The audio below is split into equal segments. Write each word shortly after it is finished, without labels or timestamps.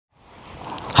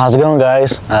How's it going,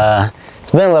 guys?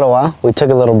 It's been a little while. We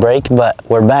took a little break, but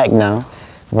we're back now.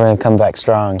 We're gonna come back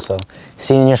strong. So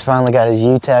Senior's finally got his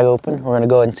U tag open. We're gonna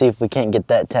go ahead and see if we can't get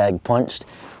that tag punched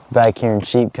back here in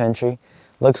sheep country.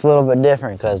 Looks a little bit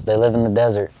different because they live in the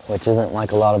desert, which isn't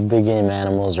like a lot of big game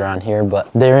animals around here, but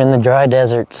they're in the dry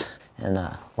deserts. And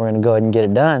we're gonna go ahead and get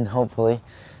it done, hopefully.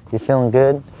 You feeling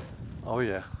good? Oh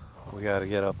yeah, we got to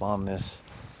get up on this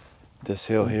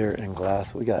hill here in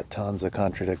glass. We got tons of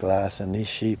country to glass, and these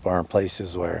sheep are in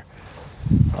places where,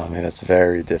 I mean, it's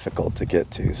very difficult to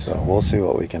get to, so we'll see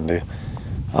what we can do.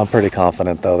 I'm pretty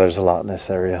confident though, there's a lot in this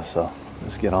area, so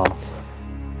let's get on.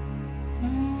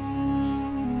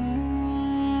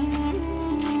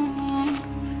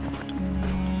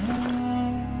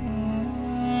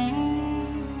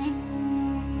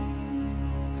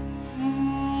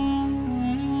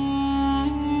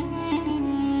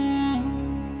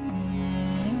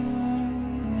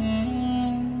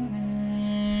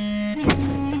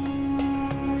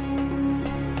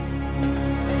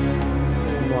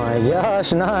 My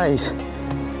gosh, nice.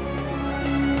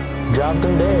 Dropped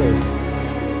them dead.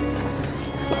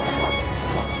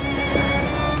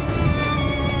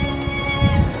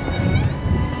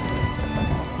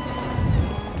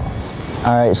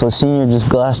 Alright, so Senior just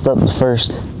glassed up the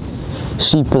first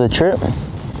sheep of the trip.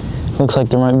 Looks like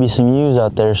there might be some ewes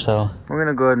out there, so we're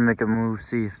gonna go ahead and make a move,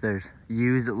 see if there's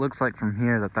ewes. It looks like from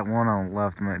here that one on the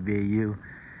left might be a ewe.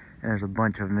 And there's a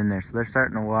bunch of them in there, so they're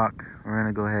starting to walk. We're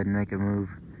gonna go ahead and make a move.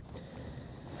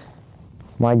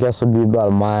 My guess would be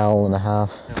about 1.5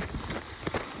 miles.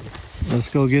 Let's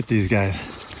go get these guys.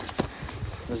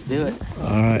 Let's do it.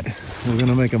 All right, we're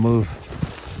gonna make a move.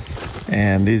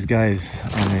 And these guys,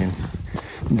 I mean,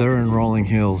 they're in rolling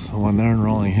hills. When they're in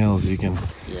rolling hills, you can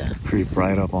creep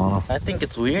right up on them. I think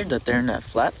it's weird that they're in that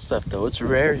flat stuff though. It's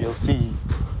rare you'll see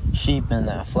sheep in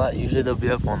that flat. Usually they'll be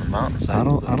up on the mountainside.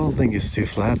 I don't think it's too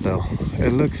flat though.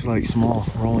 It looks like small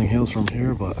rolling hills from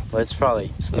here, but it's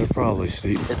probably steep. They're probably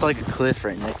steep. It's like a cliff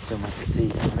right next to them, I can see.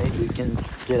 So maybe we can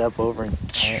get up over and...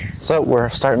 Right. So we're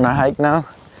starting our hike now.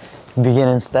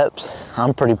 Beginning steps.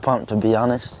 I'm pretty pumped, to be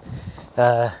honest.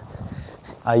 A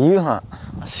ewe hunt,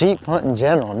 a sheep hunt in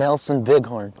general, Nelson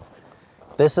Bighorn.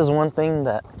 This is one thing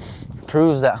that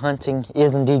proves that hunting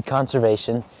is indeed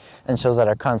conservation and shows that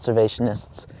our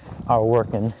conservationists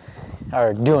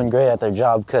are doing great at their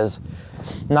job, because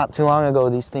not too long ago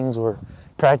these things were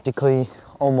practically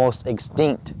almost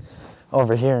extinct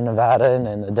over here in Nevada and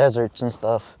in the deserts and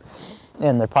stuff,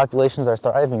 and their populations are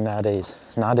thriving nowadays.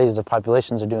 Nowadays their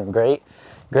populations are doing great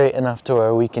enough to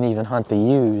where we can even hunt the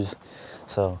ewes.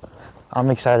 So I'm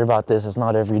excited about this. It's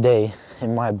not every day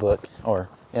in my book or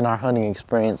in our hunting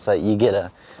experience that you get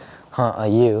to hunt a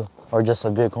ewe or just a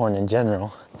bighorn in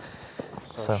general.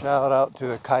 So shout out to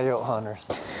the coyote hunters.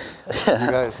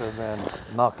 You guys have been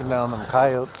knocking down them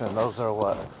coyotes, and those are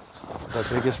what? The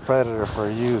biggest predator for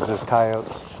ewes is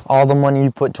coyotes. All the money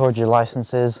you put towards your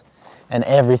licenses and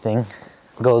everything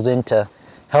goes into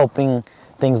helping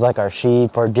things like our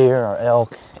sheep, our deer, our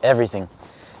elk, everything.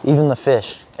 Even the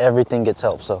fish, everything gets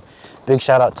help. So big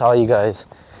shout out to all you guys.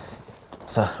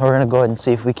 So we're gonna go ahead and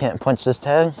see if we can't punch this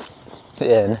tag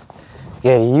and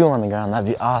get a ewe on the ground. That'd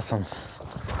be awesome.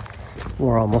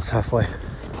 We're almost halfway.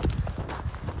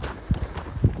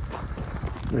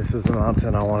 This is the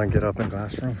mountain I want to get up and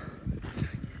glass from,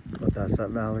 but that's that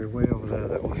valley way over there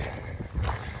that was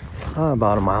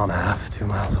about 1.5 miles, 2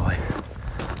 miles away.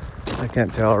 I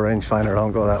can't tell, a rangefinder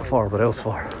don't go that far, but it was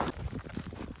far.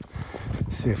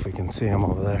 See if we can see them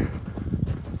over there.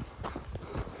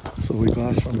 So we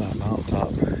glassed from that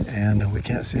mountaintop and we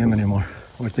can't see them anymore.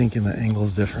 We're thinking the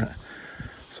angle's different,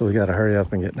 so we got to hurry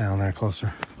up and get down there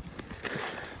closer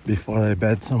before they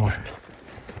bed somewhere.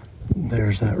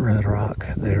 There's that red rock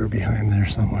there behind there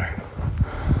somewhere.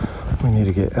 We need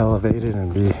to get elevated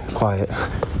and be quiet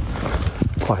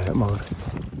mode.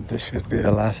 This should be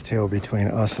the last hill between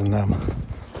us and them.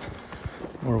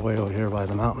 We're way over here by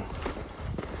the mountain.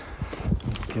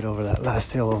 Let's get over that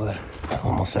last hill over there.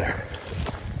 Almost there.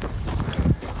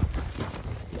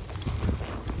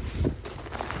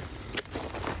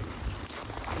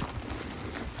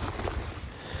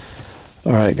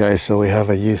 All right, guys, so we have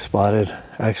a ewe spotted.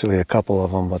 Actually, a couple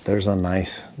of them, but there's a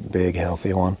nice, big,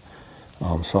 healthy one.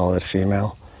 Solid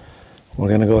female. We're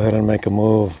gonna go ahead and make a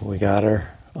move. We got her.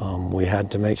 We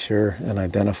had to make sure and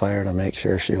identify her to make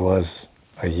sure she was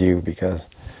a ewe, because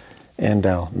in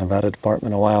Nevada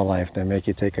Department of Wildlife, they make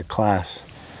you take a class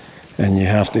and you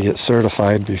have to get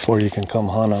certified before you can come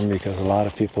hunt them, because a lot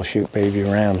of people shoot baby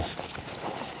rams.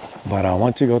 But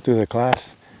once you go through the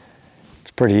class,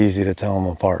 it's pretty easy to tell them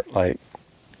apart. Like,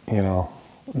 you know,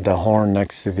 the horn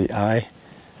next to the eye,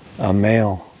 a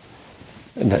male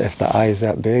if the eye is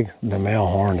that big, the male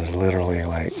horn is literally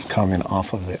like coming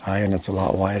off of the eye, and it's a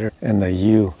lot wider. And the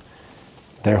ewe,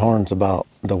 their horn's about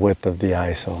the width of the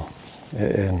eye. So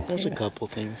there's a couple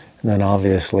things. And then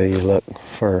obviously you look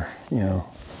for, you know,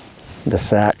 the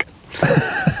sack.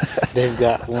 They've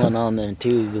got one on them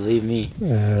too, believe me.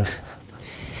 Yeah.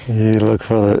 You look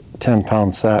for the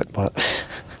 10-pound sack, but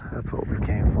that's what we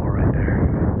came for right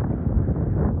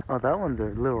there. Oh, that one's a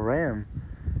little ram.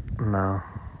 No.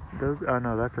 Those, oh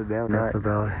no, that's a belly. That's nuts. a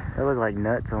belly. They look like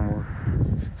nuts almost.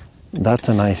 That's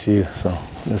a nice ewe, so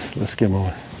let's get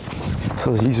moving.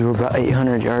 So these were about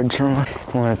 800 yards from us.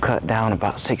 I want to cut down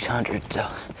about 600, so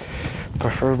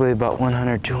preferably about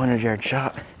 100, 200 yard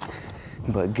shot,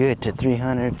 but good to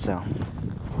 300, so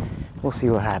we'll see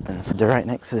what happens. They're right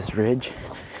next to this ridge,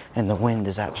 and the wind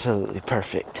is absolutely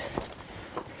perfect.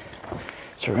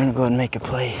 So we're gonna go ahead and make a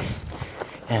play,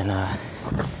 and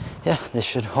yeah, this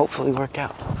should hopefully work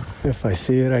out. If I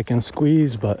see it, I can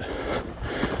squeeze, but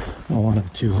I want a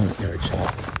 200 yard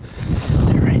shot.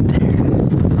 They're right there.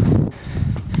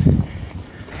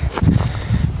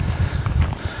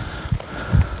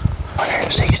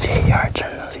 168 yards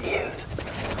from those ewes.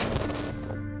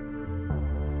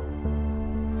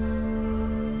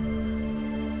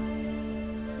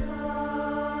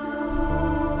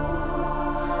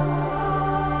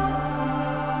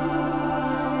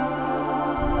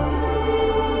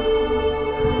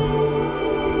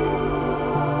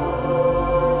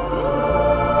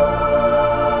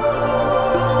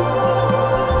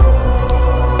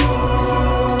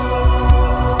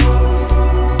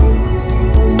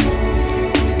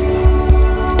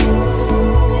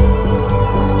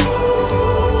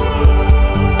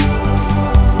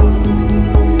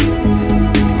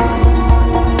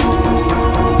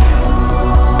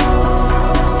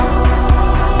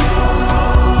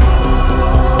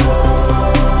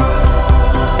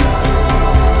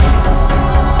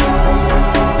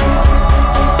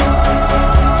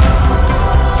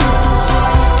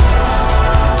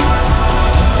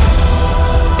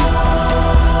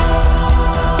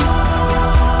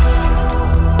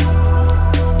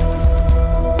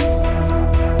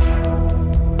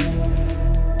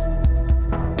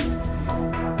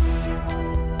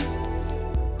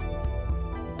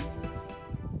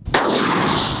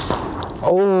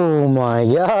 Oh my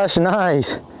gosh,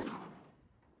 nice.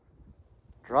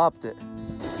 Dropped it.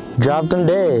 Dropped them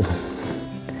dead.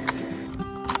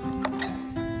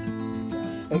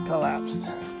 It collapsed.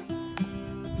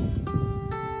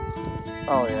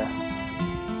 Oh yeah.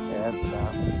 Yeah, that's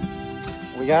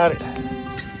down. We got it.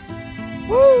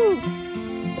 Woo!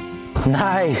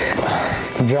 Nice.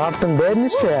 Dropped them dead in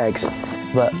his tracks.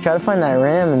 But try to find that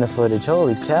ram in the footage.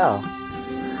 Holy cow.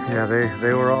 Yeah,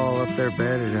 they were all up there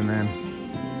bedded, and then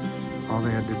all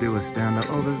they had to do was stand up.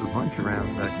 Oh, there's a bunch of rams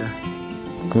back there.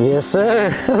 Yes, sir.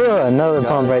 Another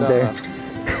pump right there.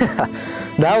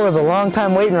 That was a long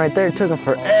time waiting right there. It took them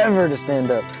forever to stand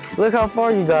up. Look how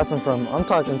far you got them from. I'm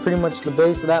talking pretty much the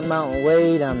base of that mountain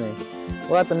way down there.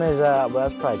 We'll have to measure that out, but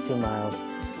that's probably 2 miles,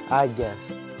 I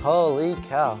guess. Holy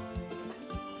cow.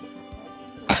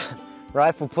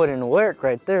 Rifle put in work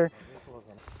right there.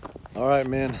 All right,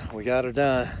 man, we got her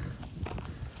done.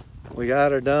 We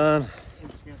got her done.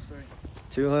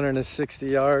 260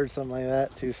 yards, something like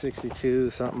that, 262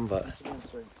 something, but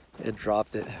it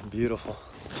dropped it. Beautiful.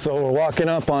 So we're walking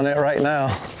up on it right now.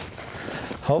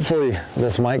 Hopefully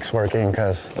this mic's working,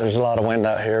 because there's a lot of wind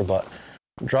out here, but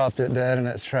dropped it dead in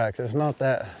its tracks. It's not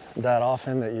that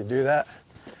often that you do that.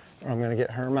 I'm gonna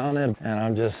get her mounted, and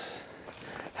I'm just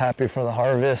happy for the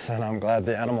harvest, and I'm glad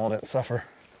the animal didn't suffer.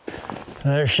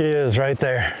 There she is right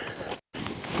there.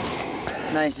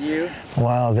 Nice view.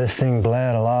 Wow, this thing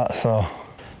bled a lot, so.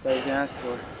 That's all you can ask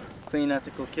for. Clean,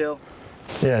 ethical kill.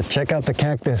 Yeah, check out the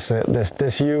cactus that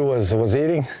this ewe was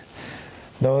eating.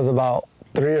 There was about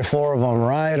 3 or 4 of them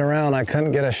right around. I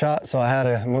couldn't get a shot, so I had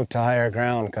to move to higher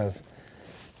ground, because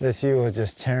this ewe was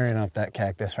just tearing up that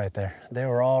cactus right there. They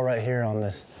were all right here on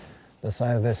the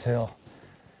side of this hill.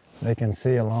 They can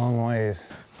see a long ways.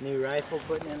 New rifle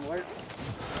putting in work.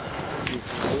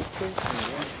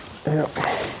 Yep.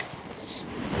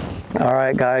 All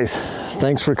right, guys.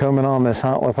 Thanks for coming on this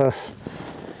hunt with us.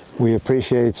 We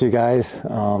appreciate you guys,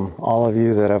 all of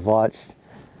you that have watched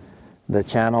the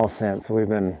channel since we've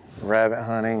been rabbit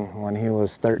hunting when he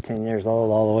was 13 years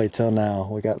old all the way till now.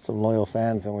 We got some loyal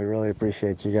fans, and we really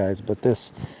appreciate you guys. But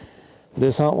this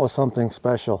hunt was something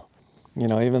special. You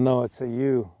know, even though it's a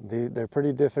ewe, they're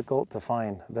pretty difficult to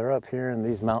find. They're up here in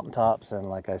these mountaintops, and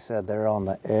like I said, they're on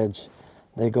the edge.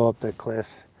 They go up the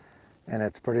cliffs, and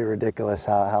it's pretty ridiculous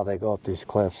how they go up these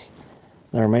cliffs.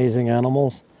 They're amazing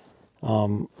animals.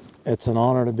 It's an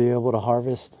honor to be able to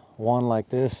harvest one like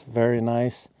this. Very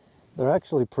nice. They're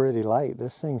actually pretty light.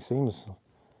 This thing seems...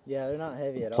 Yeah, they're not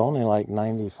heavy at all. It's only like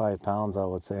 95 pounds, I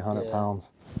would say, 100 pounds.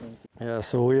 Mm. Yeah,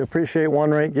 so we appreciate One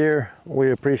Rate Gear.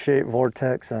 We appreciate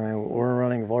Vortex. I mean, we're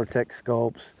running Vortex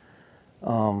scopes,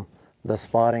 the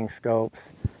spotting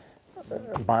scopes.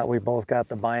 We both got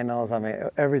the binos. I mean,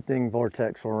 everything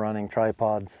Vortex we're running,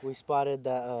 tripods. We spotted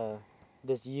that,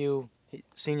 this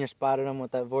Senior spotted them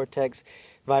with that Vortex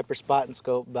Viper spotting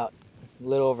scope about a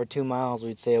little over 2 miles,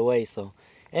 we'd say, away. So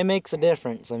it makes a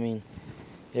difference. I mean,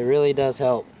 it really does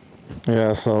help.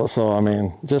 Yeah, so I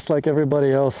mean, just like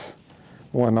everybody else,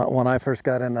 when I first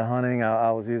got into hunting,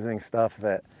 I was using stuff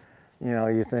that, you know,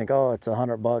 you think, oh, it's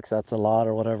 $100, that's a lot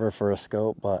or whatever for a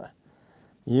scope, but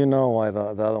you know why the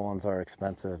other ones are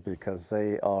expensive, because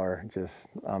they are just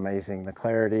amazing. The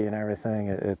clarity and everything,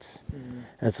 it's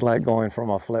like going from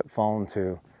a flip phone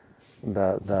to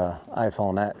the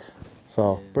iPhone X.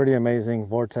 So pretty amazing.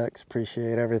 Vortex,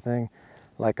 appreciate everything.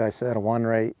 Like I said, One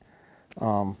Rate,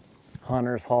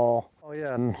 Hunter's Haul. Oh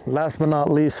yeah, and last but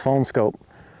not least, phone scope.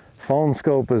 Phone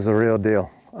scope is the real deal.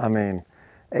 I mean,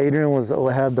 Adrian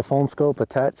had the phone scope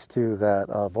attached to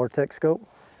that Vortex scope,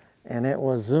 and it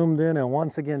was zoomed in, and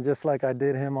once again, just like I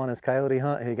did him on his coyote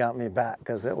hunt, he got me back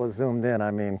because it was zoomed in.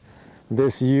 I mean,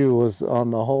 this U was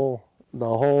on the whole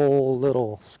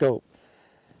little scope.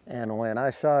 And when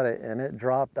I shot it and it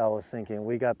dropped, I was thinking,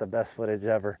 we got the best footage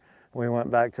ever. We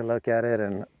went back to look at it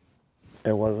and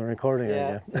it wasn't recording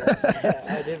again. Yeah,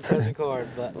 I did press record,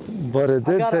 but it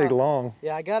did take long.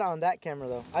 Yeah, I got it on that camera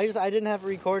though. I didn't have it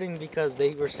recording because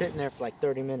they were sitting there for like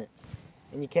 30 minutes.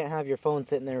 And you can't have your phone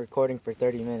sitting there recording for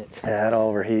 30 minutes. Yeah, it'll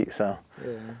overheat, so.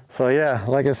 Yeah. So yeah,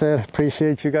 like I said,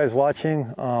 appreciate you guys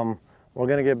watching. We're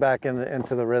gonna get back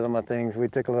into the rhythm of things. We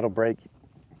took a little break.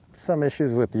 Some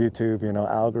issues with YouTube, you know,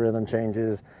 algorithm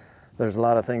changes. There's a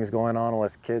lot of things going on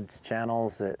with kids'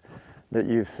 channels that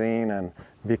you've seen, and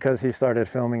because he started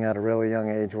filming at a really young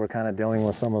age, we're kind of dealing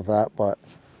with some of that, but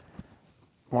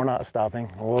we're not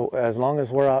stopping. As long as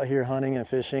we're out here hunting and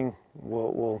fishing,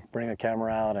 we'll bring a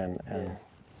camera out, and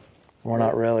we're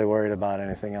not really worried about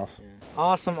anything else. Yeah.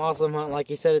 Awesome hunt. Like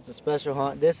you said, it's a special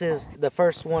hunt. This is the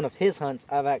first one of his hunts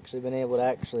I've actually been able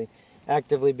to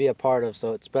actively be a part of,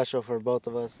 so it's special for both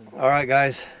of us. All right,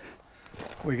 guys,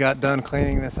 we got done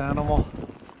cleaning this animal.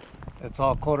 It's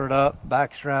all quartered up,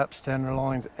 back straps,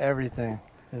 tenderloins, everything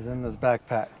is in this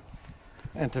backpack.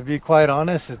 And to be quite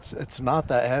honest, it's not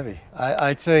that heavy.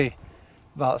 I'd say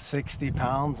about 60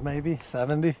 pounds, maybe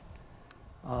 70.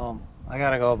 I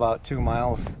gotta go about 2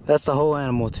 miles. That's the whole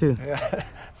animal too. Yeah,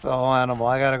 it's the whole animal.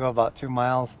 I gotta go about 2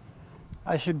 miles.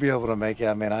 I should be able to make it.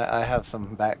 I mean, I have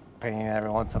some back pain every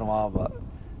once in a while, but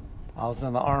I was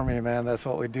in the Army, man. That's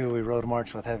what we do. We road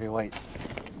march with heavy weight.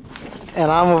 And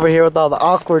I'm over here with all the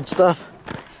awkward stuff.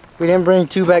 We didn't bring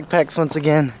 2 backpacks once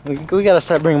again. We gotta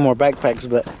start bringing more backpacks,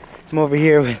 but I'm over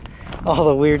here with all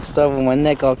the weird stuff with my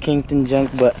neck all kinked and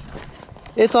junk, but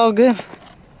it's all good.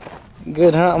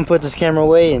 Good hunt. I'm gonna put this camera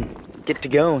away and get to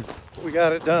going. We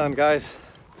got it done, guys.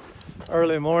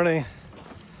 Early morning,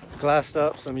 glassed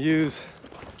up some ewes,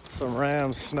 some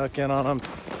rams, snuck in on them.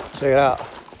 Check it out.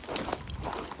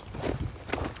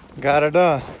 Got it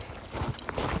done.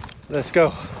 Let's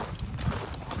go.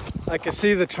 I can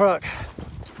see the truck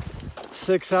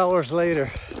 6 hours later,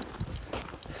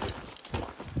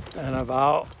 and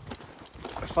about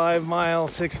 5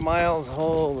 miles, 6 miles.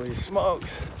 Holy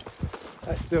smokes.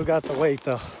 I still got the weight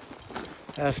though.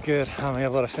 That's good. I'm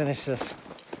able to finish this.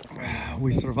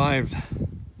 We survived.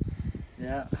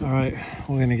 Yeah. All right,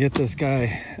 we're gonna get this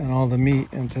guy and all the meat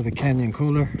into the canyon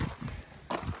cooler.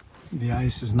 The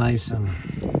ice is nice and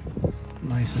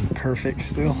perfect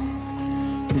still.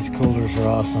 These coolers are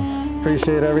awesome.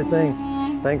 Appreciate everything.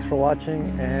 Thanks for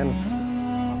watching, and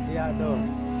I'll see you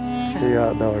outdoors. See you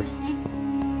outdoors.